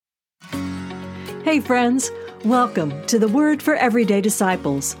Hey friends, welcome to the Word for Everyday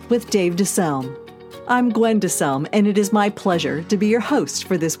Disciples with Dave DeSelm. I'm Gwen DeSelm, and it is my pleasure to be your host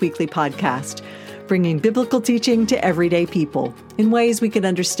for this weekly podcast, bringing biblical teaching to everyday people in ways we can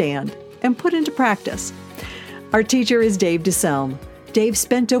understand and put into practice. Our teacher is Dave DeSelm. Dave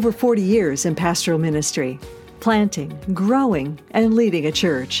spent over 40 years in pastoral ministry, planting, growing, and leading a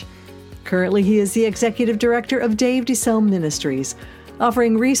church. Currently, he is the executive director of Dave DeSelm Ministries,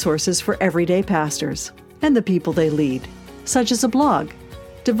 offering resources for everyday pastors and the people they lead, such as a blog,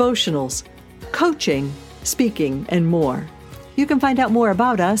 devotionals, coaching, speaking, and more. You can find out more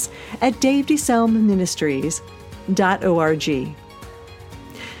about us at davedeselmministries.org.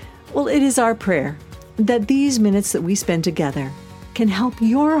 Well, it is our prayer that these minutes that we spend together can help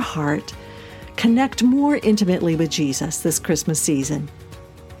your heart connect more intimately with Jesus this Christmas season.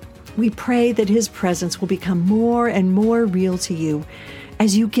 We pray that His presence will become more and more real to you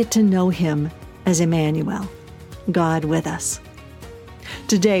as you get to know Him as Immanuel, God with us.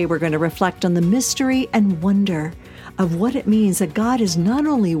 Today, we're going to reflect on the mystery and wonder of what it means that God is not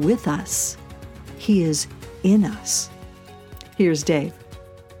only with us, He is in us. Here's Dave.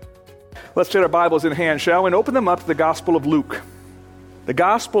 Let's take our Bibles in hand, shall we, and open them up to the Gospel of Luke. The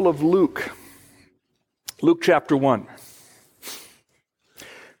Gospel of Luke. Luke chapter 1.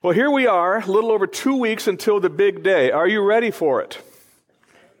 Well, here we are, a little over 2 weeks until the big day. Are you ready for it?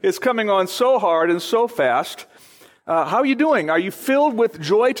 It's coming on so hard and so fast. How are you doing? Are you filled with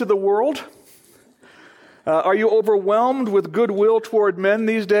joy to the world? Are you overwhelmed with goodwill toward men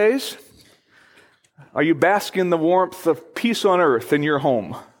these days? Are you basking in the warmth of peace on earth in your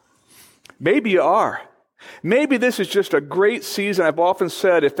home? Maybe you are. Maybe this is just a great season. I've often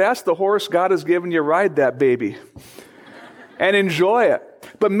said, if that's the horse God has given you, ride that baby and enjoy it.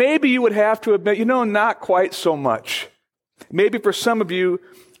 But maybe you would have to admit, not quite so much. Maybe for some of you,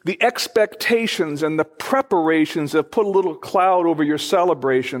 the expectations and the preparations have put a little cloud over your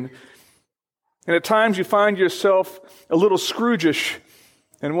celebration. And at times you find yourself a little Scrooge-ish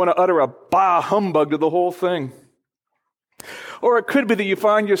and want to utter a bah humbug to the whole thing. Or it could be that you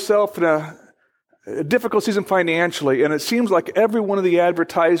find yourself in a difficult season financially, and it seems like every one of the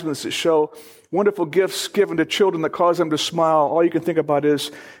advertisements that show wonderful gifts given to children that cause them to smile, all you can think about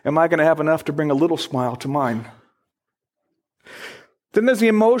is, am I going to have enough to bring a little smile to mine? Then there's the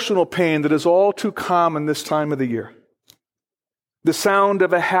emotional pain that is all too common this time of the year. The sound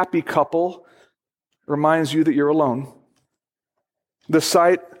of a happy couple reminds you that you're alone. The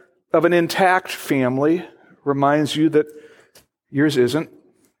sight of an intact family reminds you that yours isn't.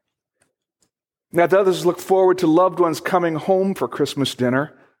 Now, as others look forward to loved ones coming home for Christmas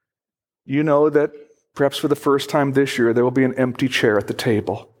dinner, you know that perhaps for the first time this year, there will be an empty chair at the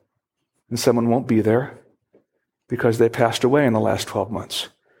table, and someone won't be there because they passed away in the last 12 months.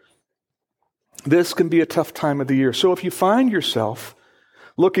 This can be a tough time of the year. So if you find yourself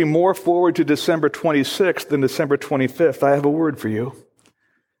looking more forward to December 26th than December 25th, I have a word for you,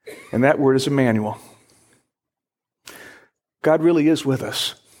 and that word is Immanuel. God really is with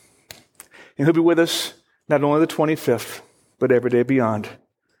us. And He'll be with us not only the 25th, but every day beyond.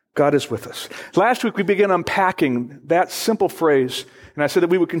 God is with us. Last week we began unpacking that simple phrase, and I said that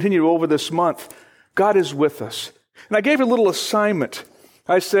we would continue over this month. God is with us. And I gave a little assignment.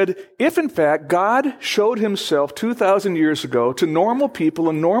 I said, if in fact God showed Himself 2,000 years ago to normal people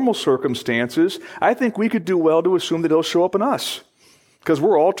in normal circumstances, I think we could do well to assume that He'll show up in us, because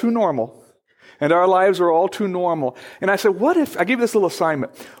we're all too normal. And our lives are all too normal. And I said, I gave you this little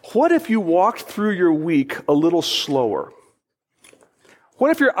assignment. What if you walked through your week a little slower? What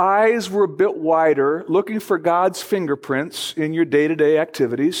if your eyes were a bit wider, looking for God's fingerprints in your day-to-day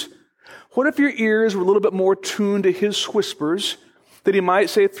activities? What if your ears were a little bit more tuned to His whispers that He might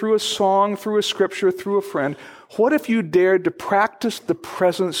say through a song, through a scripture, through a friend? What if you dared to practice the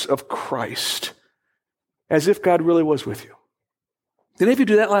presence of Christ as if God really was with you? Did any of you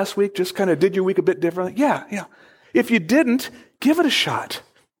do that last week? Just kind of did your week a bit differently? Yeah. If you didn't, give it a shot.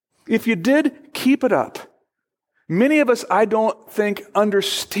 If you did, keep it up. Many of us, I don't think,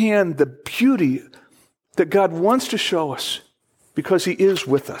 understand the beauty that God wants to show us because He is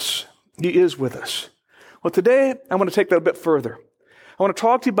with us. He is with us. Well, today, I want to take that a bit further. I want to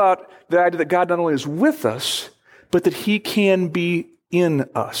talk to you about the idea that God not only is with us, but that He can be in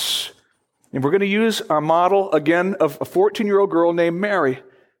us. And we're going to use our model, again, of a 14-year-old girl named Mary,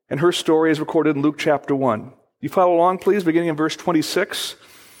 and her story is recorded in Luke chapter 1. You follow along, please, beginning in verse 26.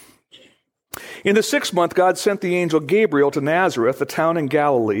 In the 6th month, God sent the angel Gabriel to Nazareth, a town in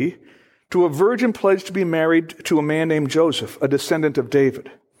Galilee, to a virgin pledged to be married to a man named Joseph, a descendant of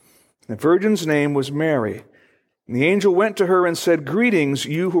David. The virgin's name was Mary. And the angel went to her and said, "Greetings,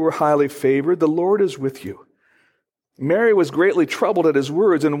 you who are highly favored. The Lord is with you." Mary was greatly troubled at his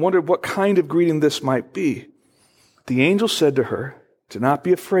words and wondered what kind of greeting this might be. The angel said to her, "Do not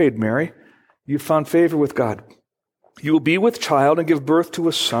be afraid, Mary. You have found favor with God. You will be with child and give birth to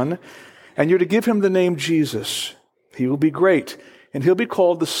a son, and you're to give him the name Jesus. He will be great, and he'll be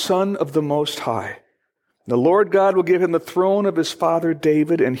called the Son of the Most High. The Lord God will give him the throne of his father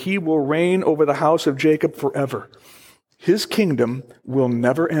David, and he will reign over the house of Jacob forever. His kingdom will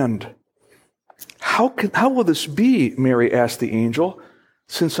never end." How will this be?" Mary asked the angel,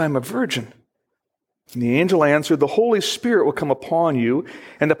 "since I'm a virgin?" And the angel answered, "The Holy Spirit will come upon you,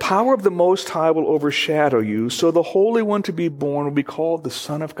 and the power of the Most High will overshadow you, so the Holy One to be born will be called the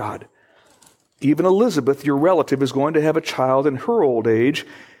Son of God. Even Elizabeth, your relative, is going to have a child in her old age,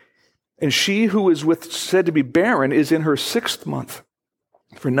 and she who is said to be barren is in her 6th month,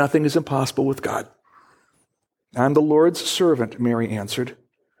 for nothing is impossible with God." "I'm the Lord's servant," Mary answered.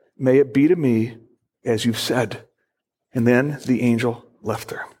 "May it be to me as you've said." And then the angel left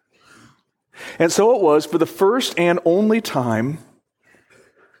her. And so it was, for the first and only time,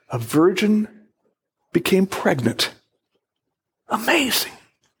 a virgin became pregnant. Amazing.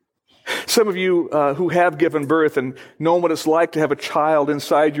 Some of you who have given birth and know what it's like to have a child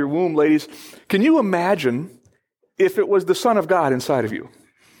inside your womb, ladies, can you imagine if it was the Son of God inside of you?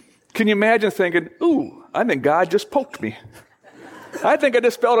 Can you imagine thinking, "Ooh, I think God just poked me. I think I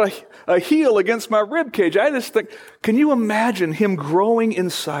just felt a heel against my rib cage." I just think, can you imagine him growing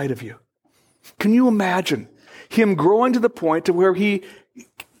inside of you? Can you imagine him growing to the point to where he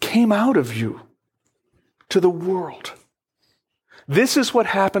came out of you to the world? This is what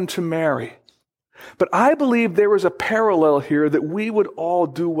happened to Mary. But I believe there is a parallel here that we would all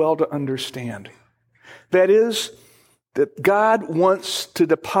do well to understand. That is, that God wants to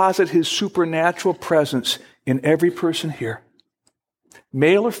deposit his supernatural presence in every person here.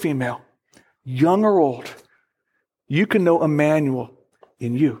 Male or female, young or old, you can know Immanuel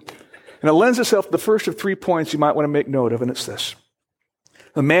in you. And it lends itself to the first of 3 points you might want to make note of, and it's this.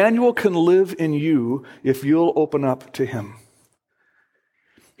 Immanuel can live in you if you'll open up to him.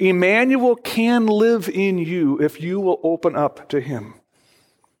 Immanuel can live in you if you will open up to him.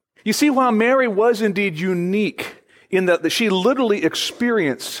 You see, while Mary was indeed unique in that she literally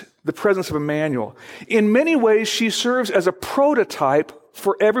experienced the presence of Immanuel, in many ways she serves as a prototype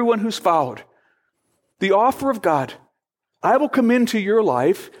for everyone who's followed. The offer of God, I will come into your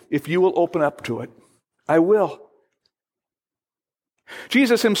life if you will open up to it. I will.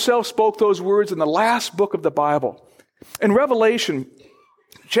 Jesus himself spoke those words in the last book of the Bible. In Revelation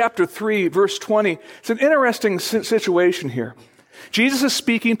chapter 3, verse 20, it's an interesting situation here. Jesus is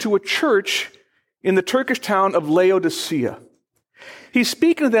speaking to a church in the Turkish town of Laodicea. He's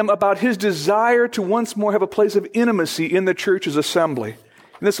speaking to them about his desire to once more have a place of intimacy in the church's assembly.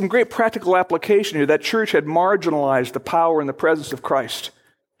 And there's some great practical application here. That church had marginalized the power and the presence of Christ.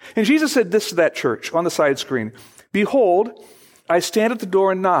 And Jesus said this to that church on the side screen. "Behold, I stand at the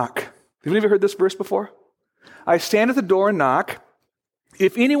door and knock." Have you ever heard this verse before? "I stand at the door and knock.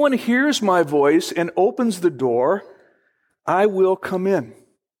 If anyone hears my voice and opens the door, I will come in."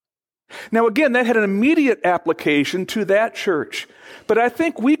 Now again, that had an immediate application to that church. But I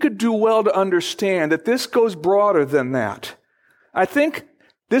think we could do well to understand that this goes broader than that. I think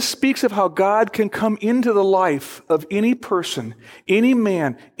this speaks of how God can come into the life of any person, any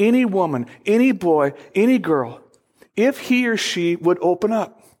man, any woman, any boy, any girl, if he or she would open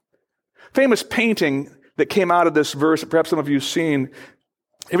up. Famous painting that came out of this verse that perhaps some of you have seen.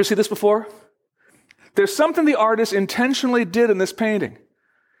 Ever see this before? There's something the artist intentionally did in this painting.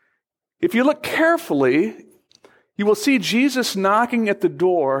 If you look carefully, you will see Jesus knocking at the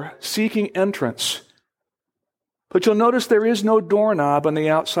door, seeking entrance. But you'll notice there is no doorknob on the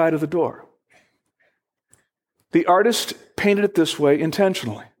outside of the door. The artist painted it this way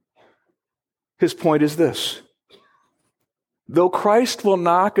intentionally. His point is this. Though Christ will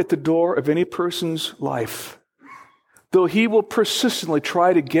knock at the door of any person's life, though he will persistently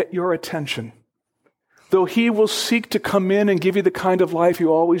try to get your attention, though he will seek to come in and give you the kind of life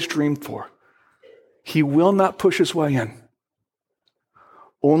you always dreamed for, he will not push his way in.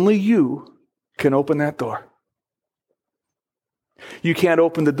 Only you can open that door. You can't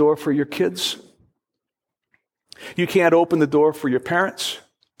open the door for your kids. You can't open the door for your parents.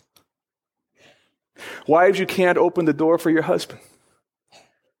 Wives, you can't open the door for your husband.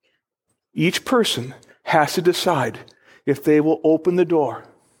 Each person has to decide if they will open the door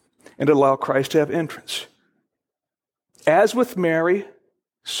and allow Christ to have entrance. As with Mary,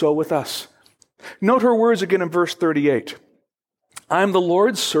 so with us. Note her words again in verse 38. "I am the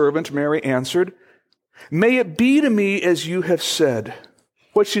Lord's servant," Mary answered. May it be to me as you have said.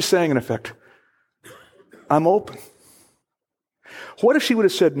 What's she saying in effect? I'm open. What if she would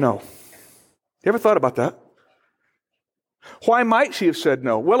have said no? You ever thought about that? Why might she have said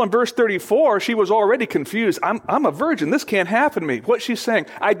no? Well, in verse 34, she was already confused. I'm a virgin. This can't happen to me. What's she saying?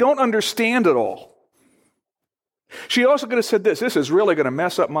 I don't understand it all. She also could have said this is really going to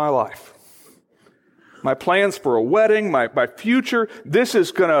mess up my life. My plans for a wedding, my future, this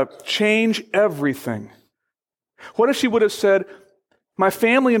is going to change everything. What if she would have said, my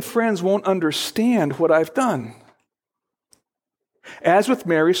family and friends won't understand what I've done? As with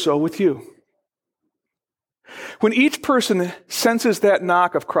Mary, so with you. When each person senses that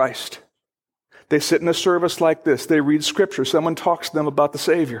knock of Christ, they sit in a service like this, they read Scripture, someone talks to them about the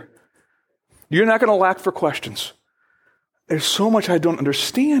Savior. You're not going to lack for questions. There's so much I don't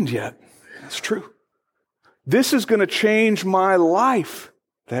understand yet. That's true. This is going to change my life.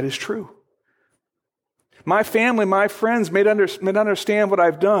 That is true. My family, my friends may not understand what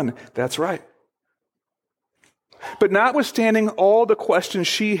I've done. That's right. But notwithstanding all the questions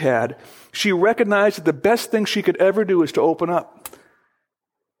she had, she recognized that the best thing she could ever do is to open up.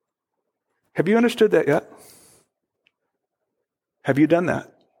 Have you understood that yet? Have you done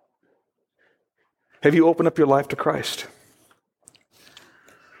that? Have you opened up your life to Christ?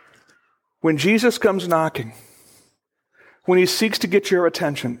 When Jesus comes knocking, when he seeks to get your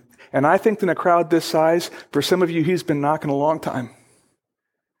attention, and I think in a crowd this size, for some of you, he's been knocking a long time.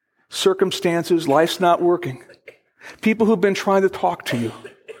 Circumstances, life's not working. People who've been trying to talk to you.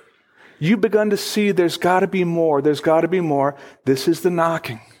 You've begun to see there's got to be more. There's got to be more. This is the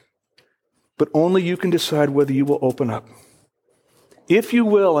knocking. But only you can decide whether you will open up. If you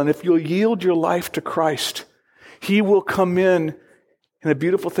will, and if you'll yield your life to Christ, he will come in and a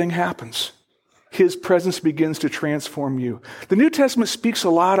beautiful thing happens. His presence begins to transform you. The New Testament speaks a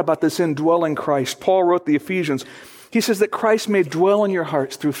lot about this indwelling Christ. Paul wrote the Ephesians. He says that Christ may dwell in your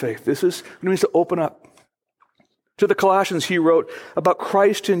hearts through faith. This is what it means to open up. To the Colossians, he wrote about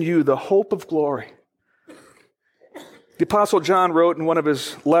Christ in you, the hope of glory. The Apostle John wrote in one of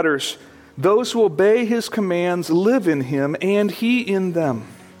his letters, those who obey his commands live in him and he in them.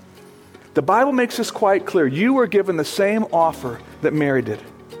 The Bible makes this quite clear. You were given the same offer that Mary did.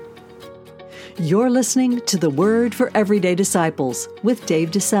 You're listening to The Word for Everyday Disciples with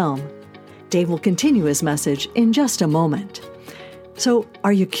Dave DeSelm. Dave will continue his message in just a moment. So,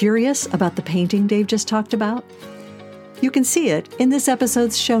 are you curious about the painting Dave just talked about? You can see it in this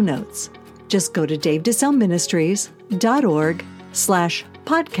episode's show notes. Just go to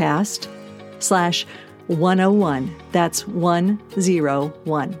davedeselministries.org/podcast/101. That's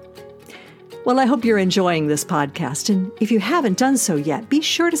 101. Well, I hope you're enjoying this podcast, and if you haven't done so yet, be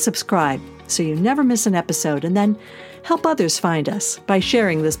sure to subscribe so you never miss an episode, and then help others find us by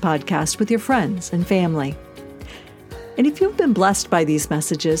sharing this podcast with your friends and family. And if you've been blessed by these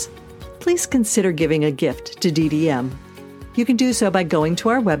messages, please consider giving a gift to DDM. You can do so by going to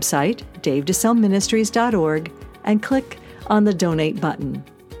our website, davedeselministries.org, and click on the Donate button.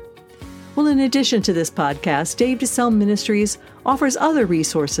 Well, in addition to this podcast, Dave DeSelm Ministries offers other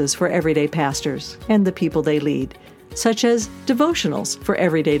resources for everyday pastors and the people they lead, such as devotionals for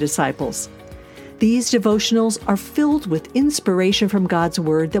everyday disciples. These devotionals are filled with inspiration from God's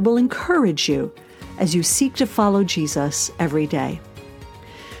Word that will encourage you as you seek to follow Jesus every day.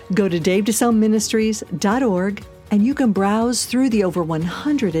 Go to davedeselministries.org and you can browse through the over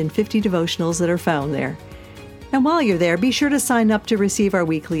 150 devotionals that are found there. And while you're there, be sure to sign up to receive our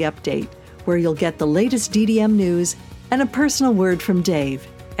weekly update, where you'll get the latest DDM news and a personal word from Dave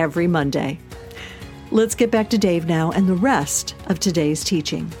every Monday. Let's get back to Dave now and the rest of today's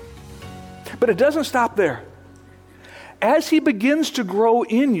teaching. But it doesn't stop there. As he begins to grow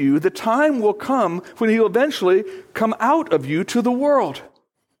in you, the time will come when he will eventually come out of you to the world.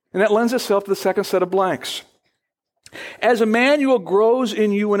 And that lends itself to the second set of blanks. As Immanuel grows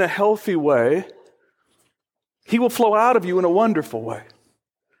in you in a healthy way, he will flow out of you in a wonderful way.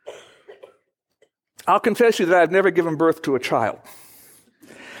 I'll confess to you that I've never given birth to a child.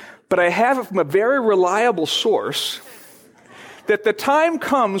 But I have it from a very reliable source that the time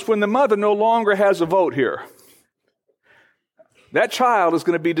comes when the mother no longer has a vote here. That child is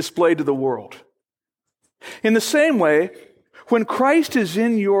going to be displayed to the world. In the same way, when Christ is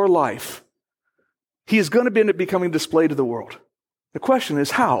in your life, he is going to end up becoming displayed to the world. The question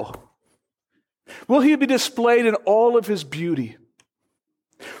is, how? Will he be displayed in all of his beauty?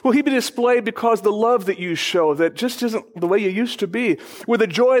 Will he be displayed because the love that you show that just isn't the way you used to be? With the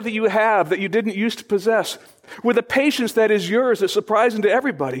joy that you have that you didn't used to possess? With the patience that is yours that's surprising to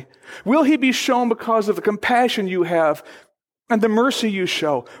everybody? Will he be shown because of the compassion you have and the mercy you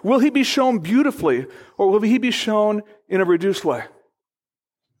show? Will he be shown beautifully, or will he be shown in a reduced way?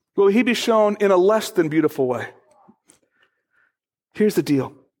 Will he be shown in a less than beautiful way? Here's the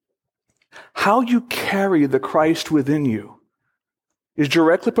deal. How you carry the Christ within you is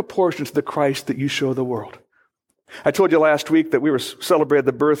directly proportional to the Christ that you show the world. I told you last week that we were celebrating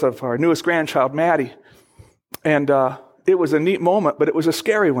the birth of our newest grandchild, Maddie. And it was a neat moment, but it was a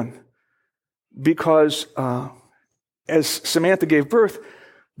scary one. Because as Samantha gave birth,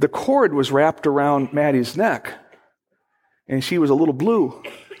 the cord was wrapped around Maddie's neck. And she was a little blue.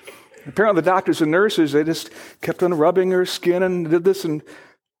 Apparently the doctors and nurses, they just kept on rubbing her skin and did this,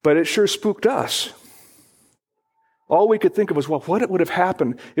 but it sure spooked us. All we could think of was, well, what would have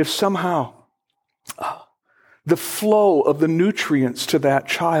happened if somehow the flow of the nutrients to that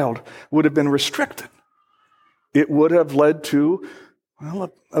child would have been restricted? It would have led to,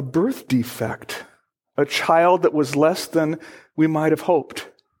 well, a birth defect, a child that was less than we might have hoped.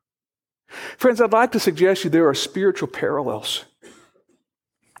 Friends, I'd like to suggest to you there are spiritual parallels.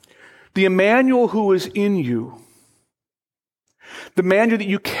 The Immanuel who is in you, the Immanuel that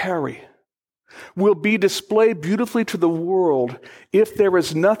you carry, will be displayed beautifully to the world if there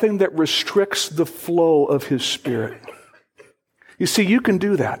is nothing that restricts the flow of his Spirit. You see, you can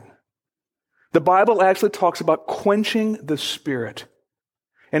do that. The Bible actually talks about quenching the Spirit.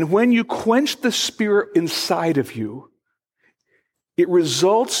 And when you quench the Spirit inside of you, it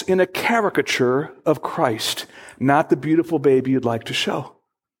results in a caricature of Christ, not the beautiful baby you'd like to show.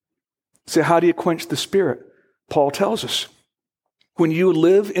 So how do you quench the Spirit? Paul tells us, when you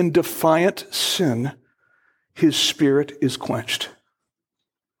live in defiant sin, his Spirit is quenched.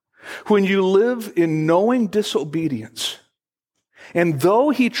 When you live in knowing disobedience, and though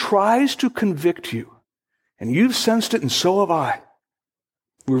he tries to convict you, and you've sensed it and so have I,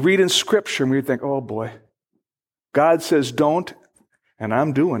 we read in Scripture and we think, oh boy, God says don't, and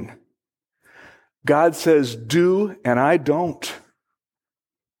I'm doing. God says do, and I don't.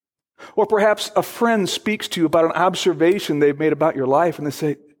 Or perhaps a friend speaks to you about an observation they've made about your life, and they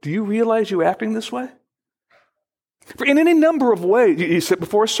say, do you realize you're acting this way? In any number of ways, you sit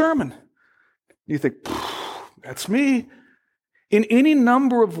before a sermon. You think, that's me. In any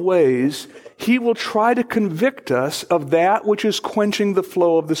number of ways, he will try to convict us of that which is quenching the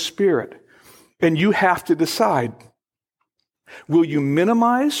flow of the Spirit. And you have to decide. Will you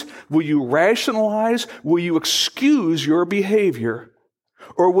minimize? Will you rationalize? Will you excuse your behavior?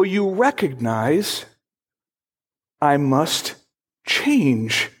 Or will you recognize, I must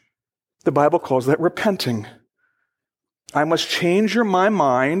change? The Bible calls that repenting. I must change my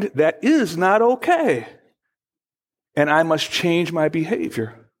mind. That is not okay. And I must change my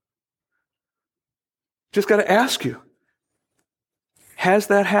behavior. Just got to ask you, has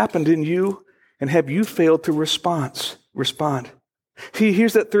that happened in you? And have you failed to respond?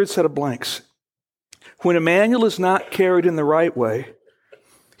 Here's that third set of blanks. When Immanuel is not carried in the right way,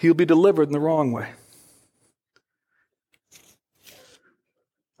 he'll be delivered in the wrong way.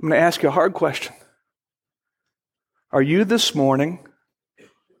 I'm going to ask you a hard question. Are you this morning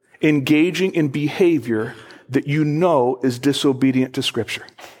engaging in behavior that you know is disobedient to Scripture?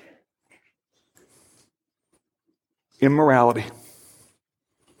 Immorality.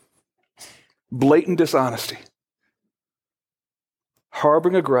 Blatant dishonesty.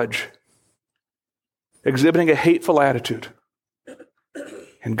 Harboring a grudge. Exhibiting a hateful attitude.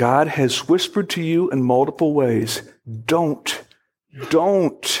 And God has whispered to you in multiple ways, don't,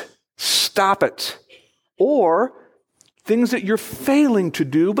 stop it. Or things that you're failing to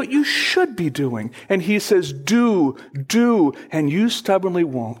do, but you should be doing. And he says, do, and you stubbornly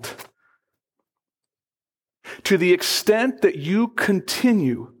won't. To the extent that you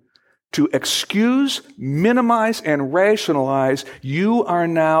continue to excuse, minimize, and rationalize, you are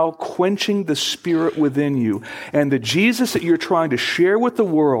now quenching the Spirit within you. And the Jesus that you're trying to share with the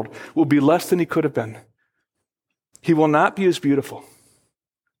world will be less than he could have been. He will not be as beautiful.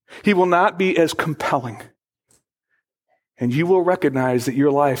 He will not be as compelling. And you will recognize that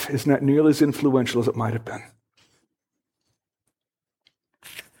your life is not nearly as influential as it might have been.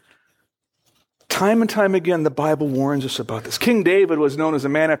 Time and time again, the Bible warns us about this. King David was known as a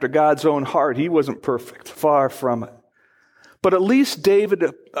man after God's own heart. He wasn't perfect, far from it. But at least David,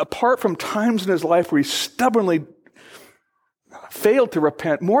 apart from times in his life where he stubbornly failed to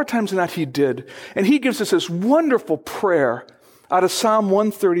repent, more times than not he did. And he gives us this wonderful prayer out of Psalm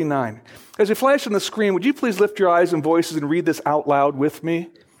 139. As you flash on the screen, would you please lift your eyes and voices and read this out loud with me?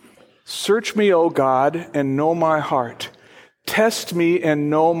 Search me, O God, and know my heart. Test me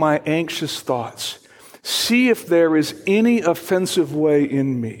and know my anxious thoughts. See if there is any offensive way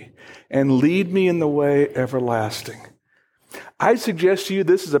in me, and lead me in the way everlasting. I suggest to you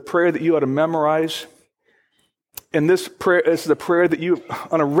this is a prayer that you ought to memorize. And this is a prayer that you,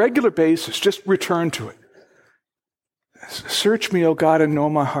 on a regular basis, just return to it. Search me, O God, and know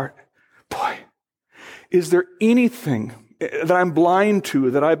my heart. Boy, is there anything that I'm blind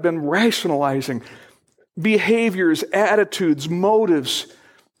to, that I've been rationalizing? Behaviors, attitudes, motives.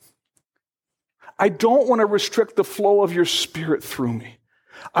 I don't want to restrict the flow of your Spirit through me.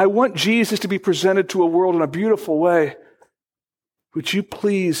 I want Jesus to be presented to a world in a beautiful way. Would you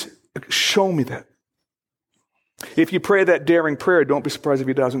please show me that? If you pray that daring prayer, don't be surprised if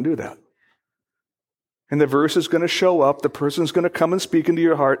he doesn't do that. And the verse is going to show up. The person's going to come and speak into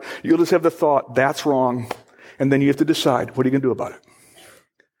your heart. You'll just have the thought, that's wrong. And then you have to decide, what are you going to do about it?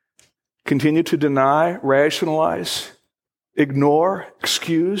 Continue to deny, rationalize, ignore,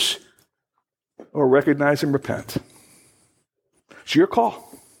 excuse, or recognize and repent. It's your call.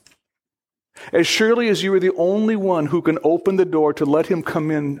 As surely as you are the only one who can open the door to let him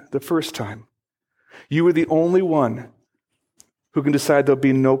come in the first time, you are the only one who can decide there'll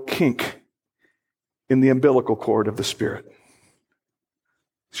be no kink in the umbilical cord of the Spirit.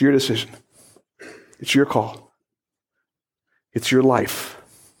 It's your decision. It's your call. It's your life.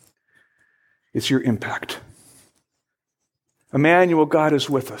 It's your impact. Immanuel, God is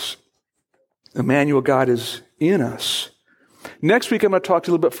with us. Immanuel, God is in us. Next week, I'm going to talk to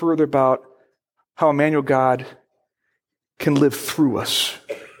you a little bit further about how Immanuel, God can live through us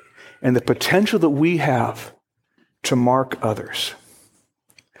and the potential that we have to mark others.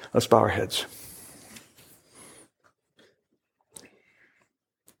 Let's bow our heads.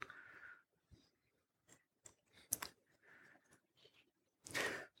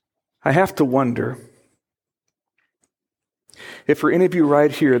 I have to wonder if for any of you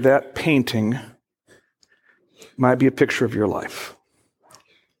right here, that painting might be a picture of your life.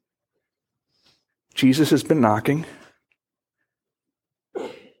 Jesus has been knocking.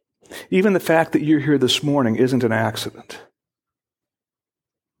 Even the fact that you're here this morning isn't an accident.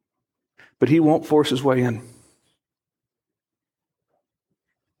 But he won't force his way in.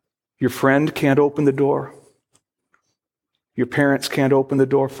 Your friend can't open the door. Your parents can't open the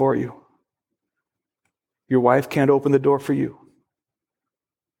door for you. Your wife can't open the door for you.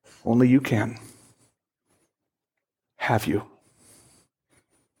 Only you can. Have you?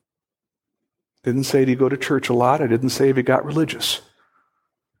 Didn't say, do you go to church a lot? I didn't say, have you got religious?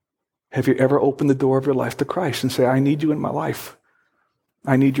 Have you ever opened the door of your life to Christ and say, I need you in my life.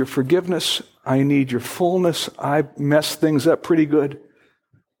 I need your forgiveness. I need your fullness. I messed things up pretty good.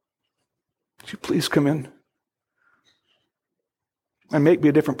 Would you please come in and make me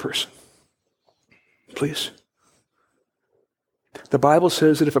a different person? Please. The Bible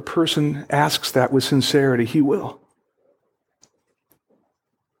says that if a person asks that with sincerity, he will.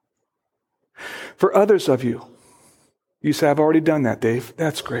 For others of you, you say, I've already done that, Dave.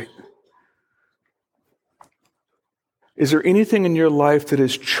 That's great. Is there anything in your life that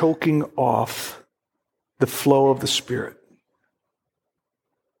is choking off the flow of the Spirit?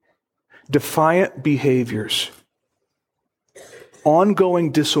 Defiant behaviors,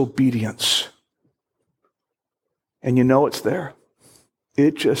 ongoing disobedience, and you know it's there.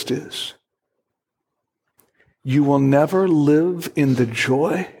 It just is. You will never live in the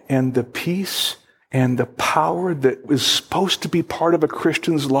joy and the peace and the power that is supposed to be part of a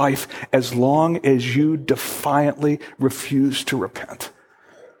Christian's life as long as you defiantly refuse to repent.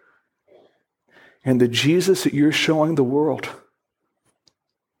 And the Jesus that you're showing the world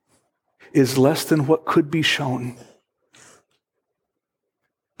is less than what could be shown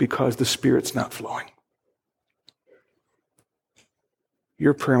because the Spirit's not flowing.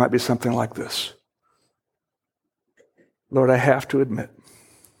 Your prayer might be something like this. Lord, I have to admit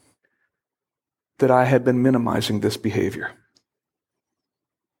that I have been minimizing this behavior.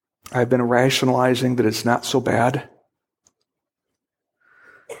 I've been rationalizing that it's not so bad.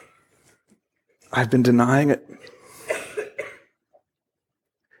 I've been denying it.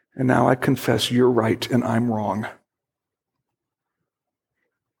 And now I confess you're right and I'm wrong.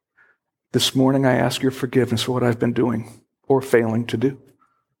 This morning I ask your forgiveness for what I've been doing or failing to do.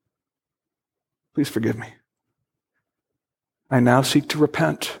 Please forgive me. I now seek to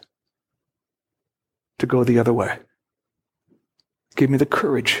repent, to go the other way. Give me the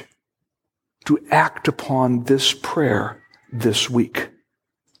courage to act upon this prayer this week.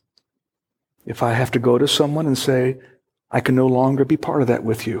 If I have to go to someone and say, I can no longer be part of that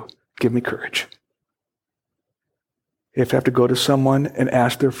with you, give me courage. If I have to go to someone and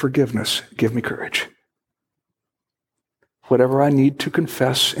ask their forgiveness, give me courage. Whatever I need to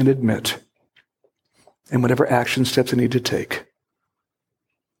confess and admit, and whatever action steps I need to take.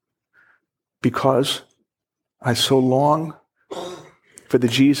 Because I so long for the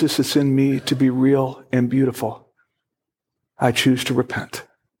Jesus that's in me to be real and beautiful, I choose to repent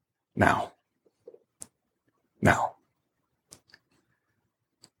now. Now.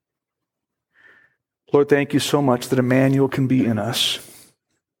 Lord, thank you so much that Immanuel can be in us,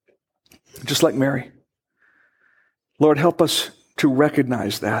 just like Mary. Lord, help us to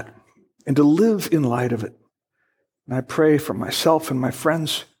recognize that and to live in light of it. And I pray for myself and my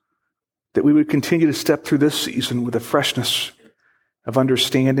friends that we would continue to step through this season with a freshness of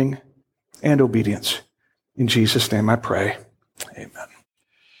understanding and obedience. In Jesus' name I pray. Amen.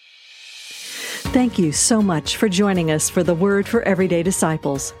 Thank you so much for joining us for the Word for Everyday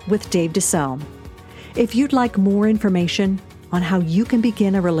Disciples with Dave DeSelm. If you'd like more information on how you can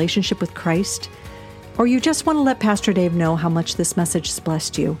begin a relationship with Christ, or you just want to let Pastor Dave know how much this message has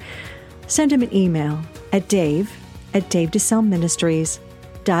blessed you, send him an email at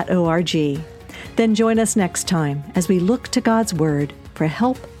dave@davedeselmministries.org. Then join us next time as we look to God's Word for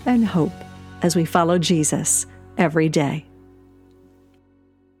help and hope as we follow Jesus every day.